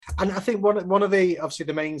And I think one of the obviously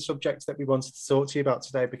the main subjects that we wanted to talk to you about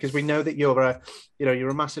today, because we know that you're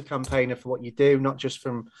a massive campaigner for what you do, not just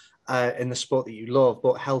from in the sport that you love,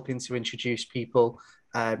 but helping to introduce people,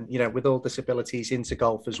 with all disabilities into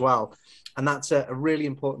golf as well. And that's a really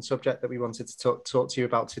important subject that we wanted to talk to you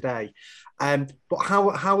about today. But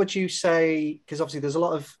how would you say? Because obviously there's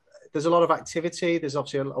a lot of activity. There's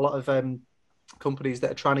obviously a lot of companies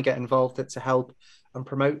that are trying to get involved to help and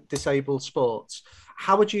promote disabled sports.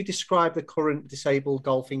 How would you describe the current disabled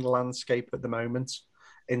golfing landscape at the moment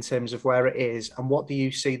in terms of where it is, and what do you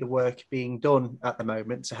see the work being done at the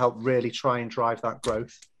moment to help really try and drive that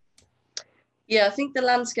growth? Yeah, I think the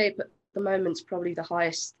landscape at the moment is probably the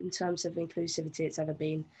highest in terms of inclusivity it's ever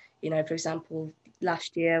been. For example,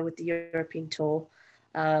 last year with the European Tour,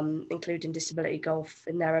 including disability golf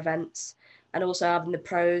in their events, and also having the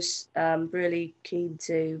pros really keen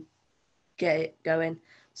to get it going.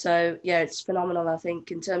 So yeah, it's phenomenal. I think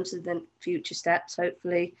in terms of the future steps,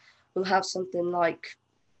 hopefully we'll have something like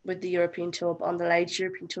with the European Tour, but on the Ladies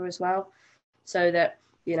European Tour as well, so that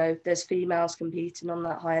there's females competing on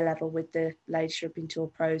that higher level with the Ladies European Tour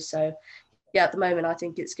pros. So yeah, at the moment I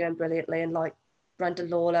think it's going brilliantly, and like Brenda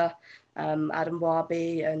Lawler, Adam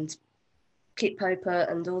Warby, and Kit Poper,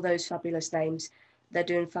 and all those fabulous names, they're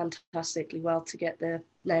doing fantastically well to get the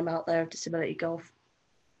name out there of disability golf.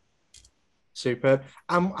 Superb.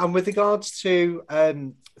 And with regards to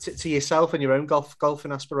yourself and your own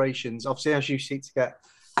golfing aspirations, obviously as you seek to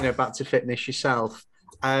get back to fitness yourself,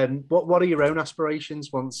 what are your own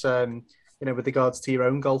aspirations once with regards to your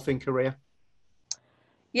own golfing career?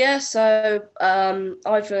 Yeah, so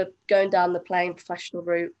either going down the playing professional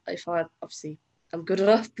route, if I'm good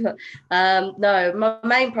enough, but no, my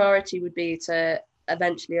main priority would be to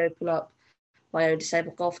eventually open up my own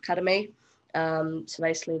disabled golf academy. So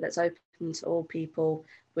basically that's open to all people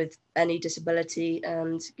with any disability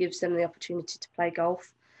and gives them the opportunity to play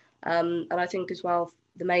golf. And I think as well,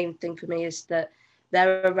 the main thing for me is that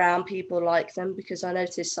they're around people like them, because I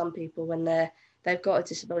notice some people when they've got a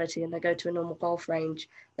disability and they go to a normal golf range,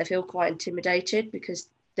 they feel quite intimidated because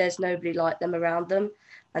there's nobody like them around them,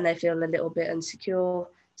 and they feel a little bit insecure.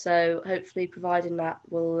 So hopefully providing that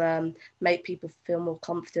will make people feel more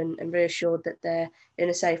confident and reassured that they're in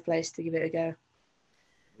a safe place to give it a go.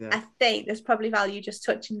 Yeah. I think there's probably value just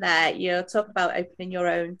touching there. You're talking about opening your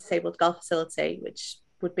own disabled golf facility, which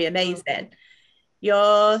would be amazing.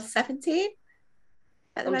 You're 17?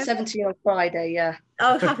 I'm 17 on Friday, yeah.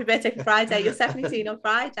 Oh, happy birthday for Friday. You're 17 on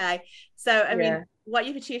Friday. So, I mean, what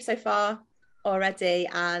you've achieved so far already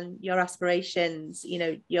and your aspirations,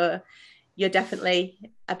 you're definitely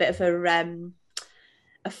a bit of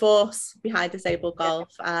a force behind disabled golf.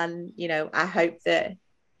 And, I hope that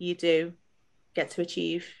you do get to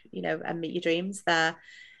achieve, and meet your dreams there.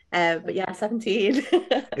 But yeah, 17.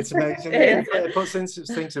 It's amazing. It puts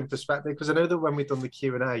things in perspective, because I know that when we've done the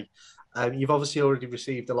Q&A, you've obviously already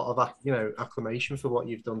received a lot of acclamation for what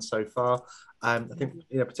you've done so far. I think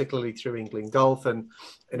particularly through England Golf and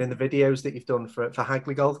in the videos that you've done for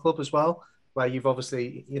Hagley Golf Club as well, where you've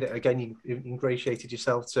obviously again you ingratiated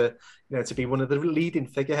yourself to to be one of the leading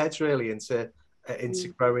figureheads really into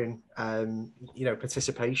growing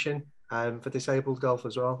participation for disabled golf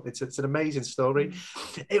as well. It's an amazing story.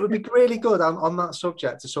 It would be really good on that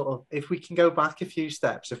subject to sort of, if we can go back a few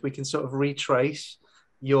steps, if we can sort of retrace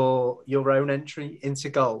your own entry into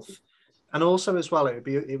golf, and also as well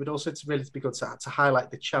it would also really be good to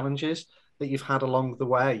highlight the challenges that you've had along the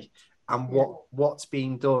way, and what's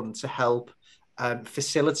being done to help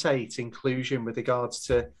facilitate inclusion with regards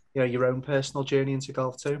to your own personal journey into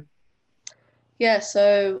golf too. Yeah,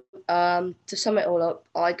 so to sum it all up,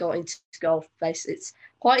 I got into golf. Basically, it's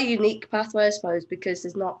quite a unique pathway, I suppose, because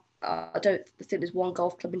there's not, I think there's one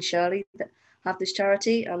golf club in Shirley that have this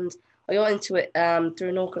charity, and I got into it through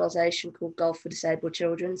an organisation called Golf for Disabled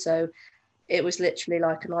Children. So it was literally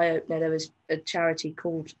like an eye-opener. There was a charity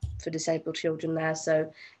called For Disabled Children there,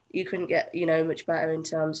 so you couldn't get much better in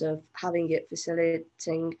terms of having it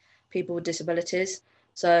facilitating people with disabilities.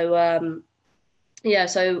 So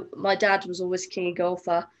so my dad was always a keen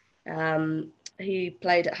golfer. He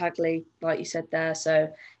played at Hagley, like you said there.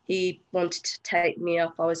 So he wanted to take me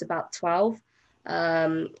up. I was about 12.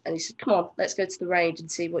 And he said, come on, let's go to the range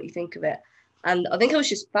and see what you think of it. And I think I was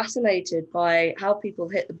just fascinated by how people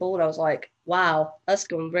hit the ball. I was like, wow, that's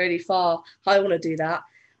gone really far. I want to do that.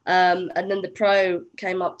 And then the pro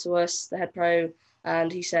came up to us, the head pro,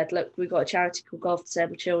 and he said, look, we've got a charity called Golf for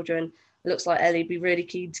Disabled Children. It looks like Ellie would be really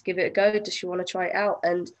keen to give it a go. Does she want to try it out?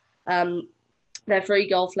 And they're free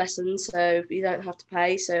golf lessons, so you don't have to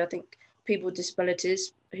pay. So I think people with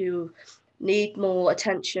disabilities who need more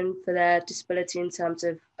attention for their disability in terms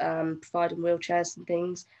of providing wheelchairs and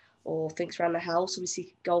things, or things around the house.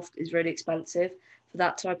 Obviously, golf is really expensive for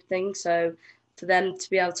that type of thing. So for them to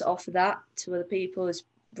be able to offer that to other people is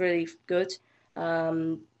really good.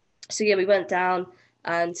 So yeah, we went down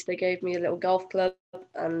and they gave me a little golf club,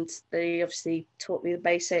 and they obviously taught me the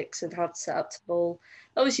basics and how to set up the ball.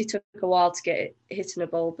 Obviously took a while to get it hitting a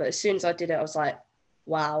ball, but as soon as I did it, I was like,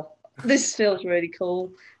 wow, this feels really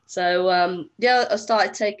cool. So yeah, I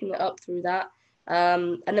started taking it up through that.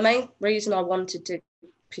 And the main reason I wanted to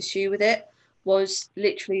pursue with it was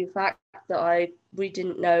literally the fact that we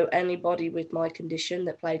didn't know anybody with my condition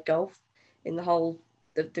that played golf in the whole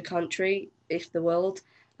the country, if the world.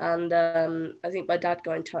 And I think my dad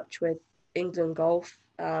got in touch with England Golf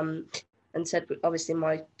and said, obviously,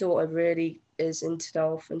 my daughter really is into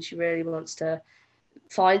golf and she really wants to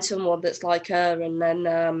find someone that's like her. And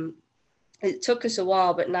then it took us a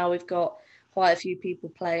while, but now we've got quite a few people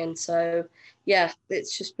playing. So yeah,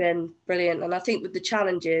 it's just been brilliant. And I think with the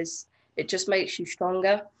challenges, it just makes you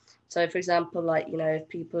stronger. So for example, like, you know, if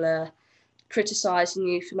people are criticising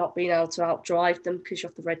you for not being able to outdrive them because you're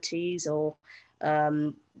off the red tees, or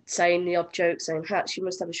saying the odd joke, saying, Hatch, you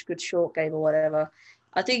must have a good short game or whatever.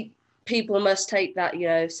 I think people must take that, you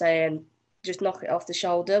know, saying, just knock it off the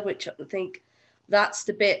shoulder, which I think that's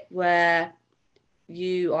the bit where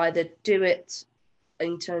you either do it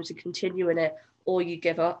in terms of continuing it, or you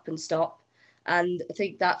give up and stop. And I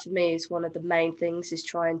think that for me is one of the main things, is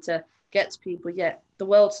trying to get to people, yeah, the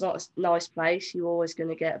world's not a nice place. You're always going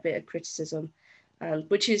to get a bit of criticism,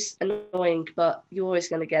 which is annoying, but you're always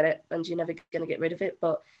going to get it and you're never going to get rid of it.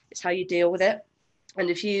 But it's how you deal with it. And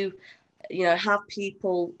if you have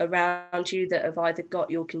people around you that have either got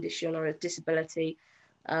your condition or a disability,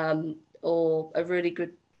 or a really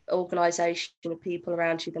good organisation of people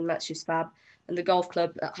around you, then that's just fab. And the golf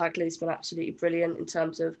club at Hagley has been absolutely brilliant in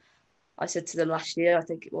terms of, I said to them last year, I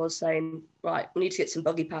think it was, saying, right, we need to get some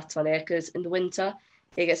buggy paths on here, because in the winter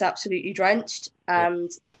it gets absolutely drenched,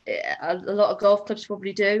 and a lot of golf clubs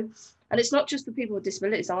probably do. And it's not just for people with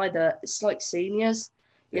disabilities either. It's like seniors,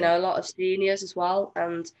 you know, a lot of seniors as well.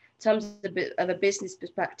 And in terms of a business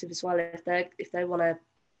perspective as well, if they want to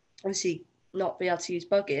obviously not be able to use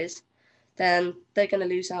buggies, then they're going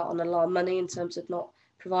to lose out on a lot of money in terms of not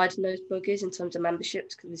providing those buggies, in terms of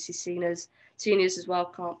memberships, because obviously seniors as well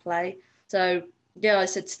can't play. So yeah, I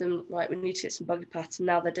said to them, right, we need to get some buggy paths, and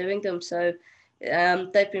now they're doing them. So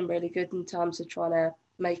they've been really good in terms of trying to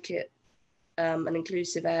make it an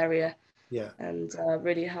inclusive area. Yeah. And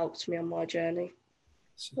really helped me on my journey.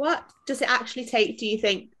 What does it actually take, do you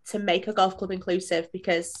think, to make a golf club inclusive?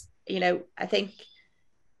 Because, you know, I think,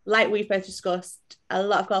 like we've both discussed, a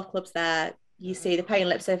lot of golf clubs there, you see they're paying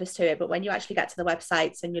lip service to it, but when you actually get to the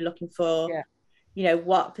websites and you're looking for, you know,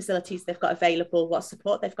 what facilities they've got available, what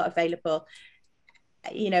support they've got available,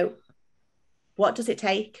 you know, what does it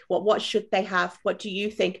take? What should they have? What do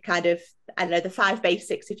you think, kind of, I don't know, the 5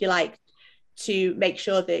 basics, if you like, to make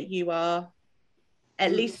sure that you are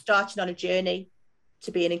at least starting on a journey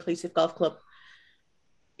to be an inclusive golf club?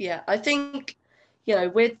 Yeah, I think, you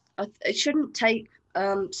know, it shouldn't take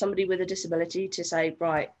somebody with a disability to say,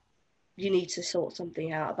 right, you need to sort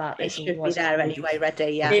something out about this. It should be there anyway,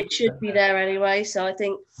 ready. Yeah, it should be there anyway. So I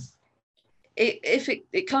think if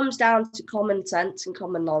it comes down to common sense and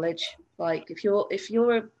common knowledge, like if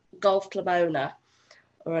you're a golf club owner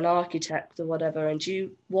or an architect or whatever, and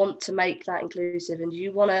you want to make that inclusive and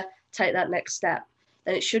you want to take that next step,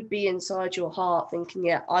 then it should be inside your heart thinking,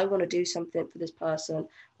 yeah, I want to do something for this person.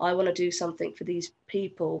 I want to do something for these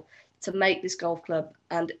people to make this golf club.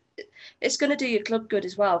 And it's going to do your club good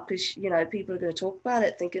as well, because, you know, people are going to talk about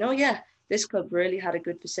it thinking, oh yeah, this club really had a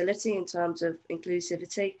good facility in terms of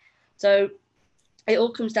inclusivity. So it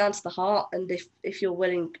all comes down to the heart, and if you're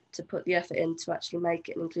willing to put the effort in to actually make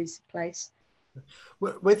it an inclusive place.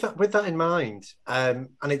 With that in mind, and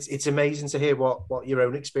it's amazing to hear what your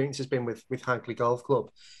own experience has been with Hagley Golf Club.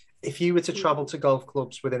 If you were to travel to golf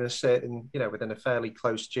clubs within a certain, you know, within a fairly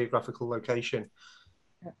close geographical location,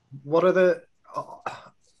 what are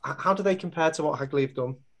how do they compare to what Hagley have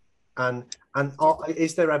done? And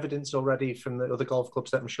is there evidence already from the other golf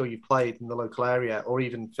clubs that I'm sure you've played in the local area, or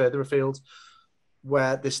even further afield,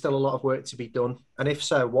 where there's still a lot of work to be done? And if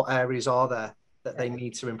so, what areas are there that they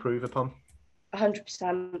need to improve upon?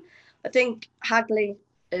 100%. I think Hagley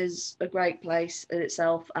is a great place in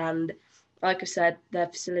itself, and like I said, their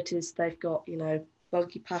facilities, they've got, you know,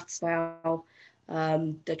 buggy paths now.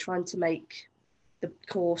 They're trying to make the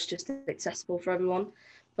course just accessible for everyone.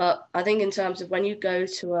 But I think in terms of when you go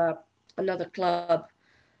to another club,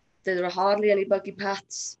 there are hardly any buggy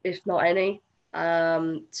paths, if not any.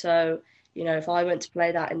 So You know, if I went to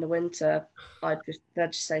play that in the winter,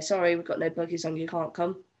 they'd just say, sorry, we've got no buggies on, you can't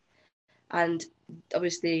come. And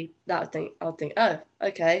obviously I'd think, oh,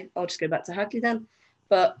 okay, I'll just go back to Hagley then.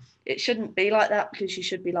 But it shouldn't be like that, because you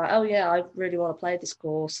should be like, oh yeah, I really want to play this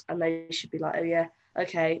course. And they should be like, oh yeah,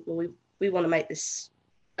 okay, well, we want to make this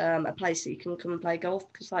a place that you can come and play golf.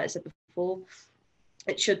 Because like I said before,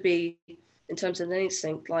 it should be, in terms of the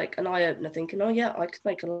instinct, like an eye-opener, thinking, oh yeah, I could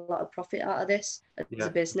make a lot of profit out of this as a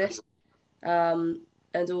business. And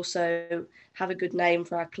also have a good name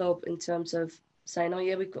for our club in terms of saying, oh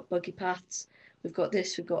yeah, we've got buggy paths, we've got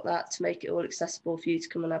this, we've got that, to make it all accessible for you to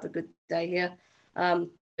come and have a good day here.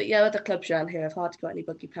 But yeah, other clubs around here have hardly got any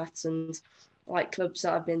buggy paths, and like clubs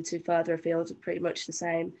that I've been to further afield are pretty much the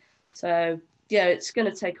same. So yeah, it's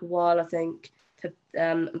going to take a while, I think,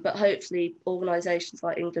 but hopefully organisations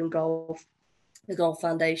like England Golf, the Golf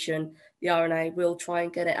Foundation, the RNA will try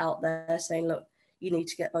and get it out there, saying, look, you need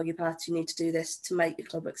to get buggy paths, you need to do this to make your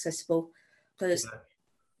club accessible. Because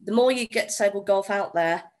the more you get disabled golf out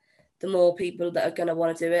there, the more people that are going to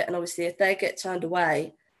want to do it. And obviously, if they get turned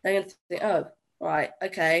away, they're going to think, oh, right,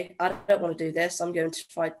 okay, I don't want to do this. I'm going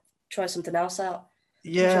to try something else out.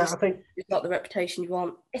 Yeah, I think it's not the reputation you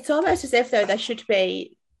want. It's almost as if, though, there should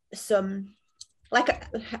be some, like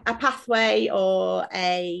a pathway or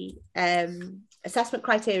a assessment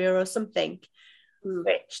criteria or something,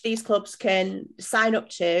 which these clubs can sign up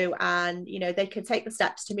to, and you know, they can take the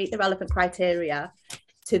steps to meet the relevant criteria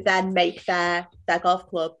to then make their golf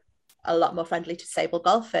club a lot more friendly to disabled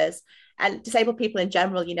golfers and disabled people in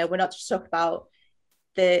general. You know, we're not just talking about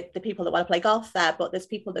the people that want to play golf there, but there's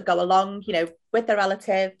people that go along, you know, with their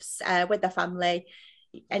relatives, with their family.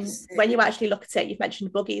 And when you actually look at it, you've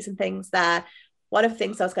mentioned buggies and things there. One of the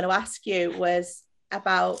things I was going to ask you was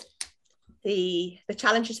about the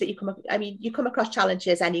challenges that you come up. I mean, you come across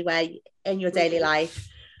challenges anyway in your daily life.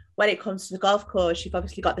 When it comes to the golf course, you've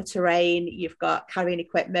obviously got the terrain, you've got carrying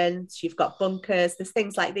equipment, you've got bunkers, there's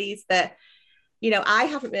things like these that, you know, I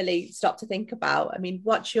haven't really stopped to think about. I mean,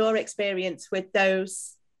 what's your experience with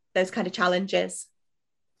those kind of challenges?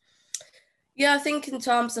 Yeah, I think in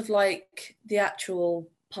terms of like the actual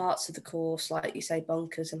parts of the course, like you say,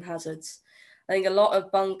 bunkers and hazards, I think a lot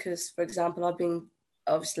of bunkers, for example, I've been,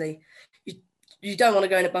 obviously, you don't want to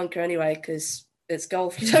go in a bunker anyway, because it's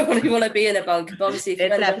golf. You don't want to be in a bunker. But obviously, if you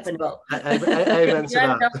end up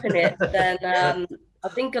in it, then I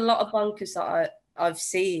think a lot of bunkers that I've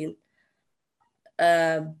seen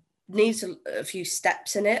needs a few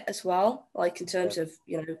steps in it as well, like in terms of,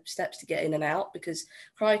 you know, steps to get in and out, because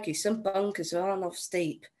crikey, some bunkers are not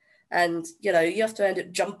steep, and you know, you have to end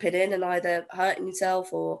up jumping in and either hurting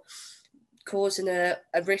yourself or causing a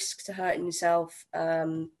risk to hurting yourself,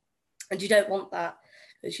 and you don't want that,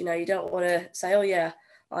 because you know, you don't want to say, oh yeah,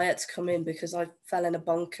 I had to come in because I fell in a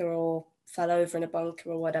bunker or fell over in a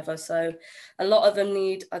bunker or whatever. So a lot of them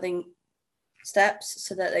need, I think, steps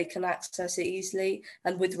so that they can access it easily,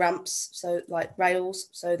 and with ramps, so like rails,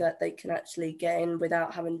 so that they can actually get in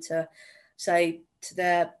without having to say to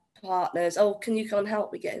their partners, oh, can you come and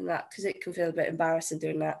help me get in that, because it can feel a bit embarrassing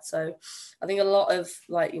doing that. So I think a lot of,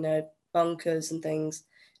 like, you know, bunkers and things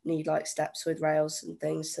need like steps with rails and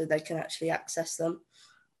things so they can actually access them.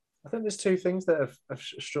 I think there's two things that have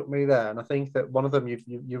struck me there, and I think that one of them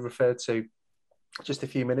you referred to just a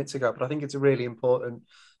few minutes ago, but I think it's a really important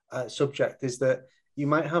subject, is that you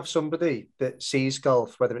might have somebody that sees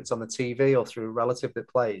golf, whether it's on the TV or through a relative that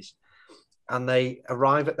plays, and they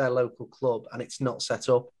arrive at their local club and it's not set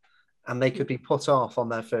up, and they could be put off on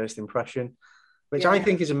their first impression, which I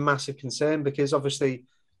think is a massive concern, because obviously,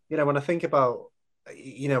 you know, when I think about,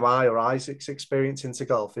 you know, I or Isaac's experience into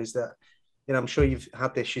golf, is that, you know, I'm sure you've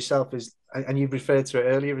had this yourself, is, and you referred to it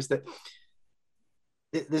earlier, is that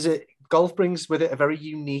golf brings with it a very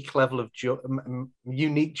unique level of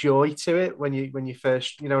unique joy to it when you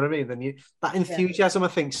first, you know what I mean? Then that enthusiasm, I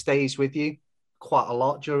think, stays with you quite a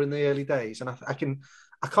lot during the early days, and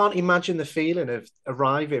I can't imagine the feeling of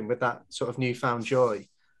arriving with that sort of newfound joy,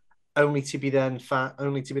 only to be then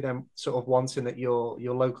sort of wanting that your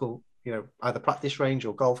local, you know, either practice range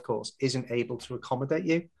or golf course isn't able to accommodate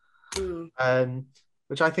you.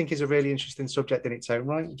 Which I think is a really interesting subject in its own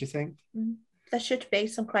right. Do you think? There should be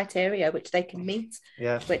some criteria which they can meet,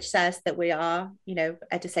 which says that we are, you know,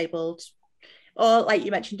 a disabled, or like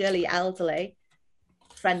you mentioned earlier, elderly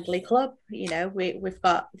friendly club. You know, we've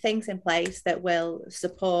got things in place that will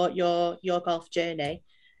support your golf journey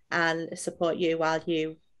and support you while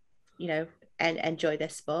you know, and enjoy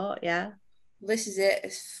this sport. Yeah, this is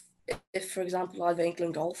it. If for example, either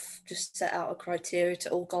England Golf just set out a criteria to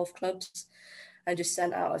all golf clubs and just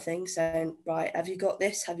sent out a thing saying, right, have you got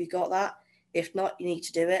this? Have you got that? If not, you need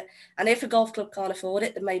to do it. And if a golf club can't afford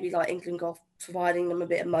it, then maybe like England Golf providing them a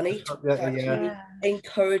bit of money to actually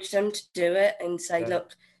encourage them to do it and say,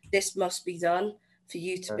 look, this must be done for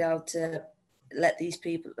you to be able to let these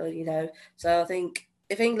people, you know. So I think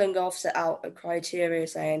if England Golf set out a criteria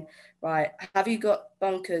saying, right, have you got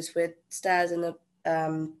bunkers with stairs and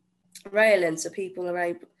the railing so people are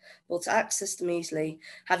able to access them easily?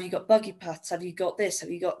 Have you got buggy paths? Have you got this?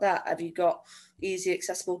 Have you got that? Have you got easy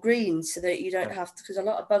accessible greens so that you don't have to, because a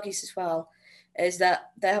lot of buggies as well is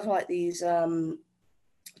that they have like these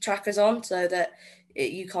trackers on so that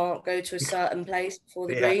you can't go to a certain place before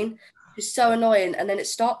the green. It's so annoying, and then it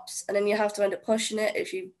stops, and then you have to end up pushing it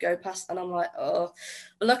if you go past. And I'm like, oh,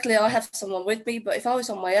 but luckily I have someone with me. But if I was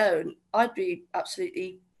on my own, I'd be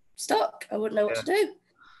absolutely stuck. I wouldn't know what to do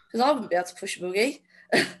because I wouldn't be able to push a buggy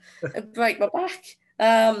and break my back.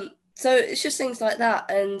 So it's just things like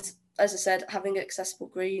that. And as I said, having accessible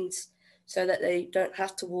greens so that they don't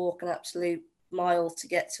have to walk an absolute mile to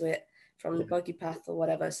get to it from the buggy path or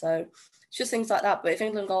whatever. So it's just things like that. But if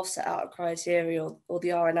England Golf set out a criteria or the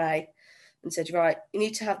RNA and said, right, you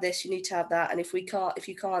need to have this, you need to have that, and if you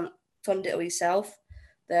can't fund it all yourself,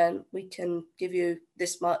 then we can give you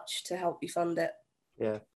this much to help you fund it. Yeah.